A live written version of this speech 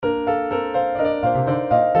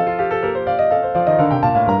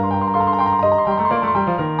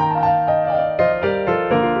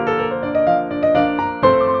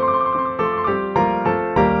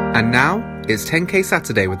It's 10K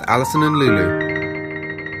Saturday with Allison and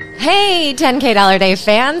Lulu. Hey, 10K Dollar Day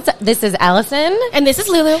fans. This is Allison. And this is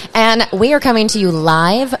Lulu. And we are coming to you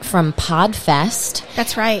live from PodFest.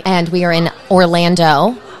 That's right. And we are in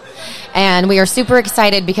Orlando. And we are super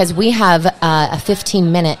excited because we have a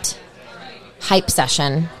 15-minute hype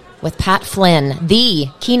session with Pat Flynn, the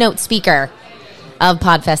keynote speaker of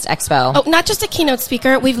PodFest Expo. Oh, not just a keynote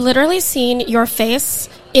speaker. We've literally seen your face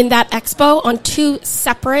in that expo on 2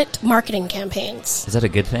 separate marketing campaigns. Is that a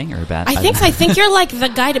good thing or a bad thing? I think you're like the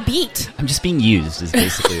guy to beat. I'm just being used, is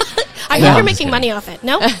basically. I hope you're making money off it.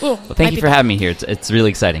 No? Well, thank you for having me here. It's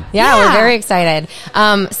really exciting. Yeah, we're very excited.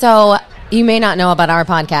 So you may not know about our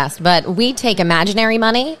podcast, but we take imaginary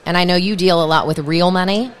money, and I know you deal a lot with real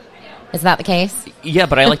money. Is that the case? Yeah,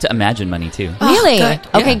 but I like to imagine money, too. Really? Good.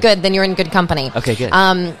 Okay, Yeah. good. Then you're in good company. Okay, good.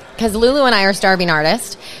 Because Lulu and I are starving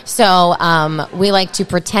artists, so we like to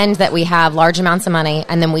pretend that we have large amounts of money,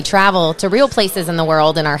 and then we travel to real places in the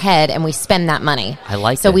world in our head, and we spend that money. I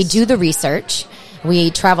like So we this. do the research.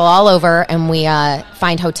 We travel all over, and we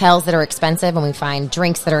find hotels that are expensive, and we find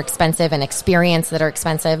drinks that are expensive, and experience that are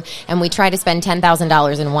expensive, and we try to spend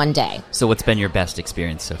 $10,000 in one day. So what's been your best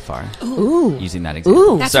experience so far? Ooh. Using that example.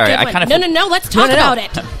 Ooh. That's Sorry, a good I kind one. of... No. Let's talk about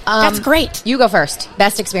it. That's great. You go first.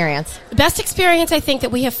 Best experience. The best experience I think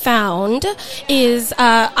that we have found is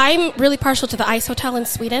I'm really partial to the Ice Hotel in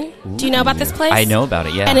Sweden. Do you know about this place? I know about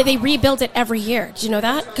it, yeah. And they rebuild it every year. Did you know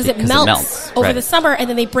that? Because it melts over right. the summer, and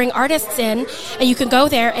then they bring artists in, and you can go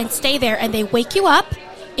there and stay there, and they wake you up.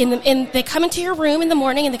 They come into your room in the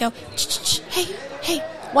morning, and they go, hey.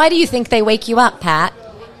 Why do you think they wake you up, Pat?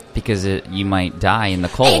 Because you might die in the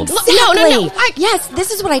cold. Exactly. No. Yes,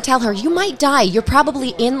 this is what I tell her. You might die. You're probably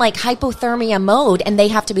in like hypothermia mode, and they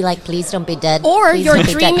have to be like, "Please don't be dead." Or Please you're don't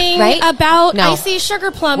be dead." dreaming Right? about No. icy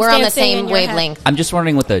sugar plums. We're on the dancing same in your head. wavelength. I'm just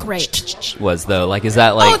wondering what the Great. was, though. Like, is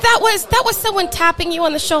that like... Oh, that was someone tapping you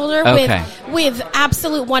on the shoulder Okay. with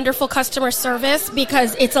absolute wonderful customer service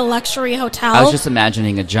because it's a luxury hotel. I was just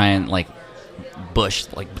imagining a giant, like, bush,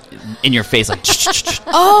 like, in your face, like...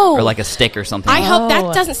 Oh. Or like a stick or something. I hope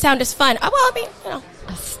that doesn't sound as fun. Well, I mean,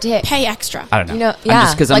 A stick. pay extra. I don't know. You know, I'm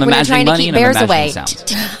just because I'm like when you're trying imagining to money keep and I'm bears imagining away.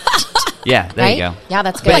 sounds. Yeah, there Right? you go. Yeah,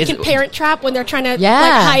 that's But good. Like in Parent Trap when they're trying to Yeah.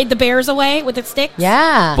 like hide the bears away with the sticks.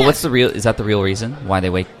 Yeah. But what's the real? Is that the real reason why they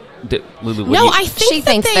wake? Lulu, No, I think She that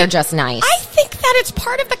thinks they're just nice. I think that it's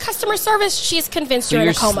part of the customer service. She's convinced So you're in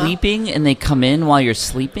you're a coma. sleeping and they come in while you're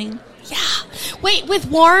sleeping. Yeah. Wait, with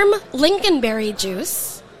warm lingonberry juice.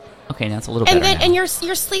 Okay, now it's a little better. And then now. and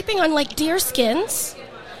you're sleeping on like deer skins,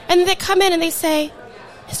 and they come in and they say,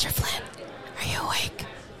 "Mr. Flynn, are you awake?"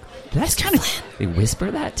 That's kind of. They whisper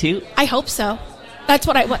that too. I hope so. That's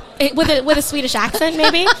what with a Swedish accent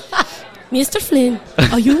maybe. Mr. Flynn,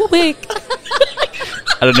 are you awake?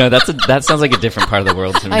 I don't know. That sounds like a different part of the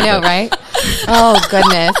world to me. I know, but- right? Oh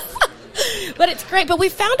goodness. But it's great. But we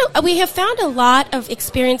have found a lot of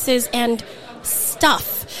experiences and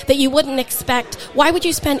stuff that you wouldn't expect. Why would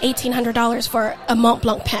you spend $1,800 for a Mont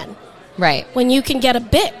Blanc pen Right. when you can get a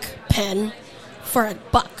Bic pen for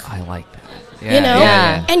 $1? I like that. Yeah, You know?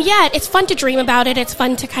 Yeah. And yet, it's fun to dream about it. It's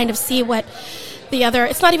fun to kind of see what the other,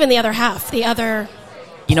 it's not even the other half, the other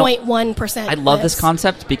 0.1%. I love this lives.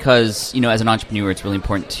 concept because, as an entrepreneur, it's really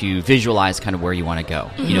important to visualize kind of where you want to go.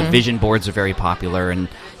 Mm-hmm. Vision boards are very popular, and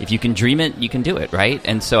if you can dream it, you can do it, right?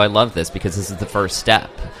 And so I love this because this is the first step.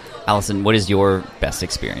 Allison, what is your best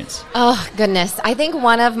experience? Oh goodness. I think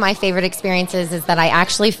one of my favorite experiences is that I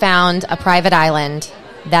actually found a private island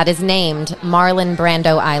that is named Marlon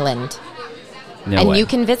Brando Island. No And way. you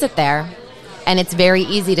can visit there, and it's very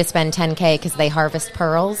easy to spend $10K because they harvest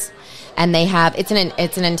pearls, and they have it's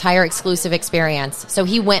an entire exclusive experience. So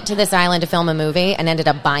he went to this island to film a movie and ended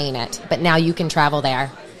up buying it, but now you can travel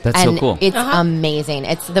there. That's and so cool. It's amazing.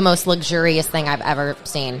 It's the most luxurious thing I've ever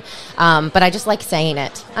seen. But I just like saying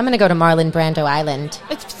it. I'm going to go to Marlon Brando Island.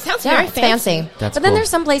 It sounds Yeah, very it's fancy. That's but then cool. there's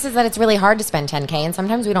some places that it's really hard to spend $10K, and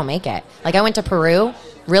sometimes we don't make it. Like I went to Peru,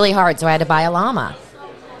 really hard, so I had to buy a llama.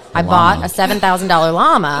 I bought a $7,000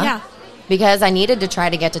 llama Yeah. because I needed to try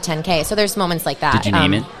to get to $10K. So there's moments like that. Did you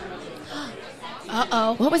name it?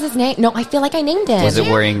 Uh-oh. What was his name? No, I feel like I named it. Was it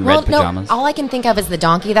wearing red pajamas? No, all I can think of is the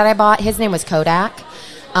donkey that I bought. His name was Kodak.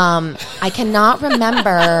 I cannot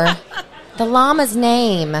remember the llama's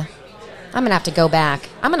name. I'm going to have to go back.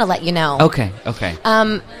 I'm going to let you know. Okay.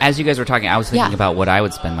 As you guys were talking, I was thinking Yeah. about what I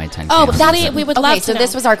would spend my 10K Oh, on. but That's we would okay, love to so know.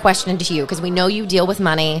 this was our question to you because we know you deal with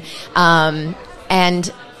money.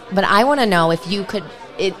 But I want to know if you could,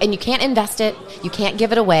 and you can't invest it, you can't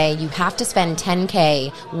give it away, you have to spend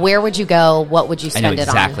 $10K. Where would you go? What would you I know spend it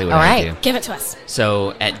on? exactly what All I right. do. Give it to us.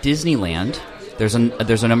 So at Disneyland,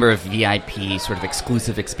 there's a number of VIP sort of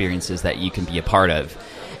exclusive experiences that you can be a part of.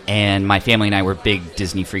 And my family and I were big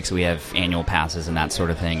Disney freaks. We have annual passes and that sort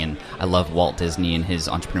of thing. And I love Walt Disney and his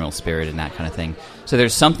entrepreneurial spirit and that kind of thing. So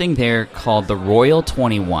there's something there called the Royal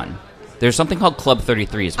 21. There's something called Club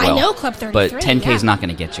 33 as well. I know Club 33. But 10K is not going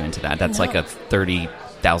to get you into that. That's like a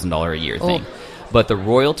 $30,000 a year thing. But the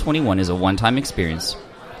Royal 21 is a one-time experience.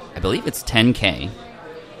 I believe it's 10K.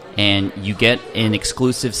 And you get an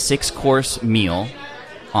exclusive 6-course meal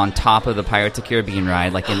on top of the Pirates of the Caribbean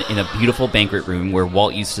ride, like in a beautiful banquet room where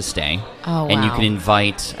Walt used to stay. Oh, wow. And you can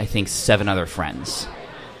invite, I think, 7 other friends.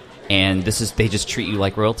 And they just treat you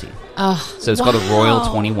like royalty. Oh, so it's called a Royal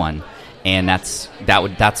 21. And that's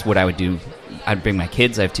what I would do. I'd bring my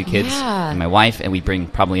kids. I have 2 kids and my wife, and we'd bring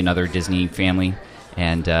probably another Disney family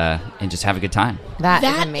and just have a good time. That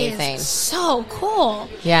is amazing. Is so cool.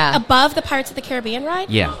 Yeah. Above the Pirates of the Caribbean ride?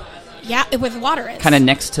 Yeah. Yeah, with water is. Kind of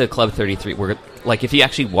next to Club 33. Where, like, if you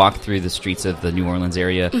actually walk through the streets of the New Orleans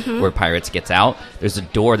area where Pirates gets out, there's a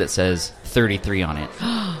door that says 33 on it.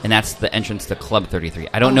 And that's the entrance to Club 33.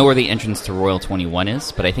 I don't know where the entrance to Royal 21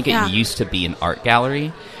 is, but I think it used to be an art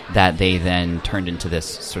gallery that they then turned into this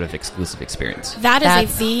sort of exclusive experience. That's a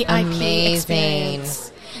VIP amazing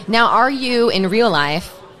experience. Now, are you, in real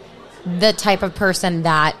life, the type of person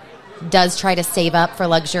that does try to save up for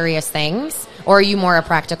luxurious things? Or are you more a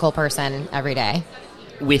practical person every day?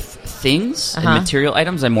 With things and material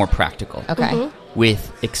items, I'm more practical. Okay.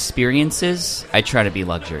 With experiences, I try to be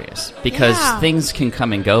luxurious. Because things can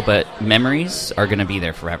come and go, but memories are going to be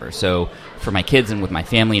there forever. So for my kids and with my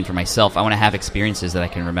family and for myself, I want to have experiences that I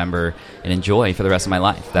can remember and enjoy for the rest of my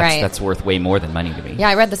life. That's worth way more than money to me. Yeah,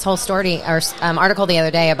 I read this whole story or article the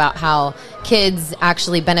other day about how kids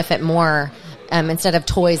actually benefit more instead of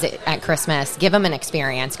toys at Christmas. Give them an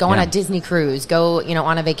experience. Go on a Disney cruise. Go,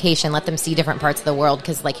 on a vacation. Let them see different parts of the world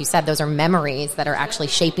because, like you said, those are memories that are actually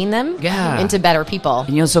shaping them into better people.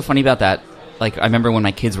 And what's so funny about that? Like, I remember when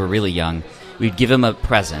my kids were really young, we'd give them a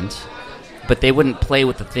present, but they wouldn't play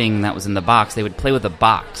with the thing that was in the box. They would play with the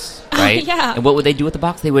box, right? And what would they do with the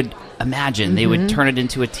box? They would imagine. They would turn it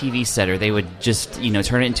into a TV set, or they would just,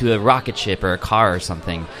 turn it into a rocket ship or a car or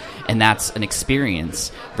something. And that's an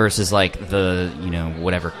experience versus like the,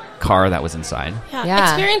 whatever car that was inside.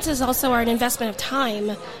 Yeah. Experiences also are an investment of time,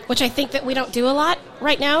 which I think that we don't do a lot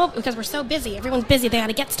right now because we're so busy. Everyone's busy. They got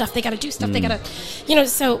to get stuff. They got to do stuff. They got to,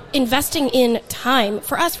 so investing in time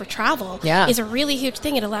for us, for travel, is a really huge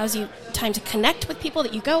thing. It allows you time to connect with people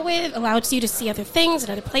that you go with, allows you to see other things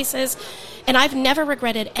and other places. And I've never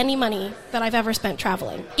regretted any money that I've ever spent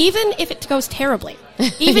traveling, even if it goes terribly.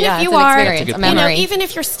 Even if you are, even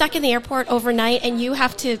if you're stuck in the airport overnight and you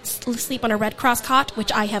have to sleep on a Red Cross cot,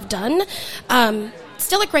 which I have done,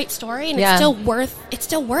 still a great story, and it's still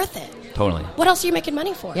worth it. Totally. What else are you making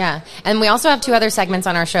money for? Yeah. And we also have 2 other segments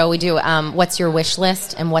on our show. We do What's Your Wish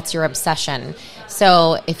List and What's Your Obsession.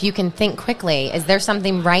 So if you can think quickly, is there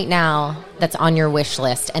something right now that's on your wish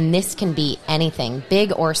list? And this can be anything,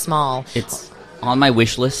 big or small. It's on my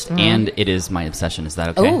wish list, and it is my obsession. Is that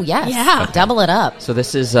okay? Oh, yes. Yeah. Okay. Double it up. So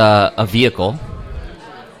this is a vehicle,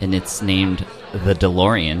 and it's named the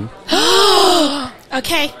DeLorean.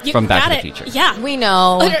 Okay. You from Back got to the it. Future. Yeah. We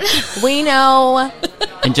know. We know.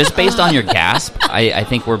 And just based on your gasp, I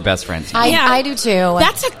think we're best friends. I do too.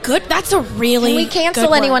 That's a really Can we cancel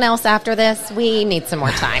good anyone one. else after this? We need some more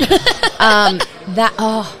time.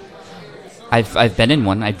 I've been in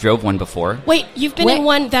one. I drove one before. Wait, you've been in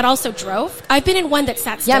one that also drove? I've been in one that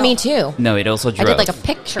sat still. Yeah, me too. No, it also drove. I did like a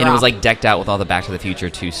picture and it was op. like decked out with all the Back to the Future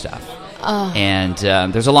 2 stuff. Oh. And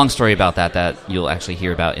there's a long story about that you'll actually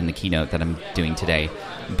hear about in the keynote that I'm doing today.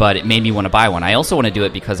 But it made me want to buy one. I also want to do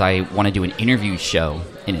it because I want to do an interview show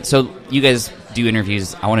in it. So you guys do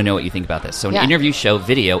interviews. I want to know what you think about this. So an interview show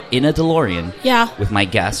video in a DeLorean with my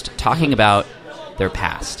guest talking about their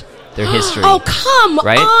past, their history. Oh, come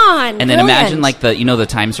on. And then imagine like the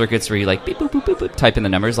time circuits where you like beep, boop, boop, boop, boop, type in the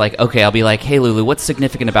numbers. Like, okay, I'll be like, hey, Lulu, what's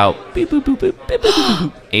significant about beep, boop, boop, boop, beep, boop, boop,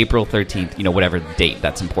 boop, April 13th, whatever date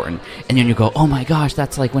that's important. And then you go, oh my gosh,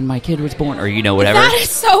 that's like when my kid was born, or whatever. That is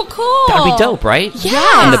so cool. That would be dope, right?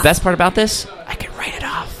 Yeah. And the best part about this, I can write it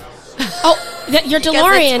off. Your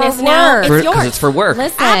DeLorean is now work. it's yours. Because it's for work.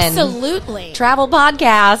 Listen. Absolutely. Travel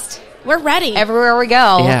podcast. We're ready. Everywhere we go,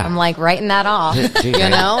 I'm like writing that off.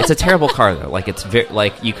 It's a terrible car though. Like it's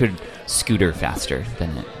like you could scooter faster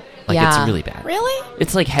than it. Like it's really bad. Really?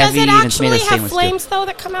 It's like heavy. Does it and it's made actually of have stainless flames steel. though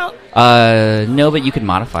that come out? No, but you could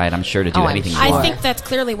modify it. I'm sure to do anything you want. I think that's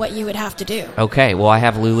clearly what you would have to do. Okay. Well, I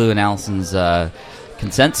have Lulu and Allison's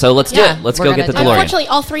consent, so let's do it. Let's go get the DeLorean. Unfortunately,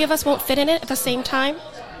 all 3 of us won't fit in it at the same time.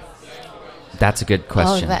 That's a good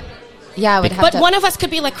question. Yeah, I would have But to. one of us could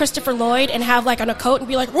be like Christopher Lloyd and have like on a coat and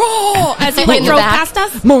be like, "Whoa!" as he like drove past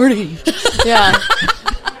us. Marty. Yeah.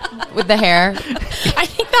 With the hair. I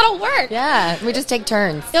think that'll work. Yeah, we just take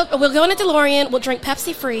turns. We'll go in a DeLorean. We'll drink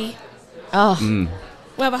Pepsi free. Oh.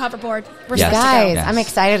 We'll have a hoverboard. We're Yes. supposed Guys, to go. Yes. I'm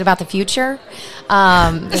excited about the future.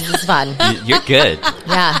 This is fun. You're good.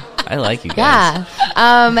 Yeah. I like you guys.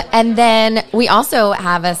 Yeah. And then we also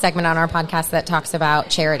have a segment on our podcast that talks about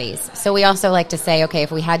charities. So we also like to say, okay,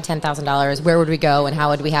 if we had $10,000, where would we go and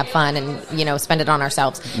how would we have fun and, spend it on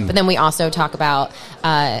ourselves? But then we also talk about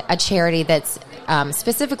a charity that's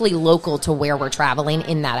specifically local to where we're traveling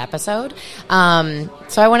in that episode.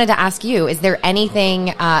 So I wanted to ask you, is there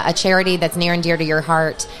anything, a charity that's near and dear to your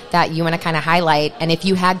heart that you want to kind of highlight? And if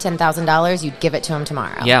you had $10,000, you'd give it to them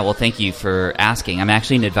tomorrow. Yeah, well, thank you for asking. I'm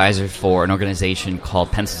actually an advisor for an organization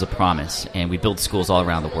called Pencils of Promise, and we build schools all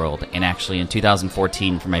around the world. And actually, in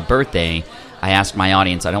 2014, for my birthday, I asked my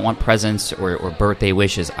audience, I don't want presents or birthday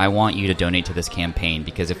wishes. I want you to donate to this campaign,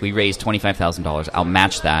 because if we raise $25,000, I'll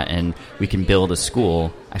match that, and we can build a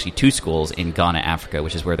school, actually 2 schools in Ghana, Africa,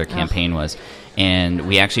 which is where their campaign was. And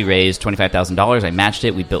we actually raised $25,000. I matched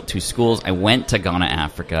it. We built 2 schools. I went to Ghana,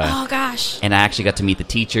 Africa. Oh, gosh. And I actually got to meet the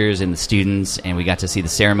teachers and the students, and we got to see the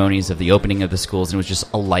ceremonies of the opening of the schools, and it was just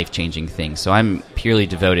a life-changing thing. So I'm purely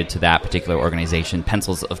devoted to that particular organization,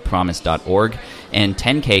 pencilsofpromise.org. And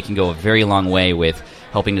 10K can go a very long way with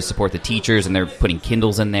helping to support the teachers, and they're putting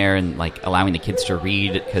Kindles in there and like allowing the kids to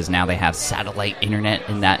read, because now they have satellite internet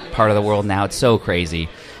in that part of the world now. It's so crazy.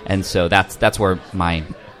 And so that's where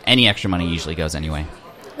any extra money usually goes anyway.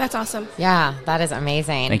 That's awesome. Yeah, that is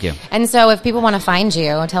amazing. Thank you. And so if people want to find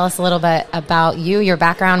you, tell us a little bit about you, your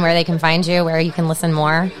background, where they can find you, where you can listen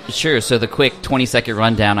more. Sure. So the quick 20-second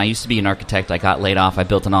rundown. I used to be an architect. I got laid off. I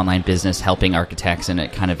built an online business helping architects, and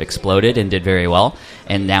it kind of exploded and did very well.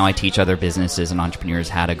 And now I teach other businesses and entrepreneurs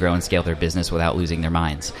how to grow and scale their business without losing their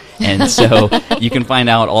minds. And so you can find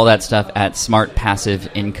out all that stuff at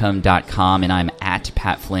smartpassiveincome.com, and I'm at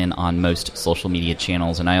Pat Flynn on most social media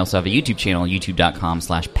channels. And I also have a YouTube channel,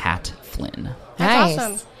 youtube.com/Pat Flynn. That's Nice.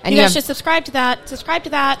 awesome. And you guys should subscribe to that.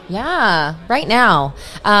 Yeah, right now.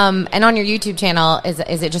 And on your YouTube channel, is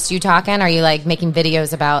it just you talking? Are you like making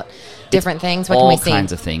videos about different things? What can we see? All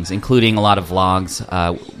kinds of things, including a lot of vlogs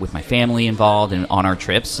with my family involved and on our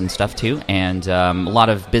trips and stuff too, and a lot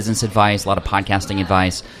of business advice, a lot of podcasting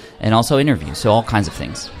advice, and also interviews. So all kinds of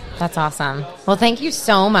things. That's awesome. Well, thank you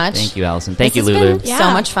so much. Thank you, Allison. Thank you, This has Lulu. been so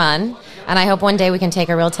much fun. And I hope one day we can take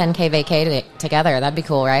a real 10K vacay together. That'd be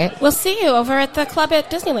cool, right? We'll see you over at the club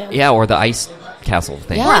at Disneyland. Yeah, or the ice castle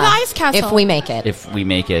thing. Yeah. Or the ice castle. If we make it. If we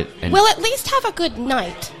make it. And We'll at least have a good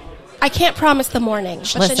night. I can't promise the morning,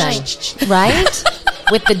 but the night. Listen, right?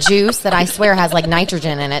 With the juice that I swear has like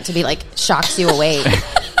nitrogen in it to be like shocks you awake.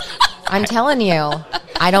 I'm telling you,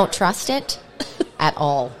 I don't trust it at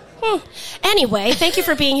all. Anyway, thank you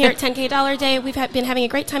for being here at 10K Dollar Day. We've been having a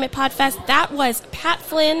great time at Podfest. That was Pat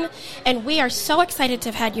Flynn, and we are so excited to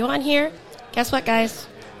have had you on here. Guess what, guys?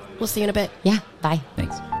 We'll see you in a bit. Yeah, bye.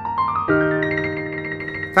 Thanks.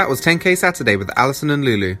 That was 10K Saturday with Allison and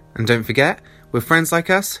Lulu. And don't forget, with friends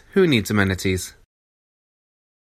like us, who needs amenities?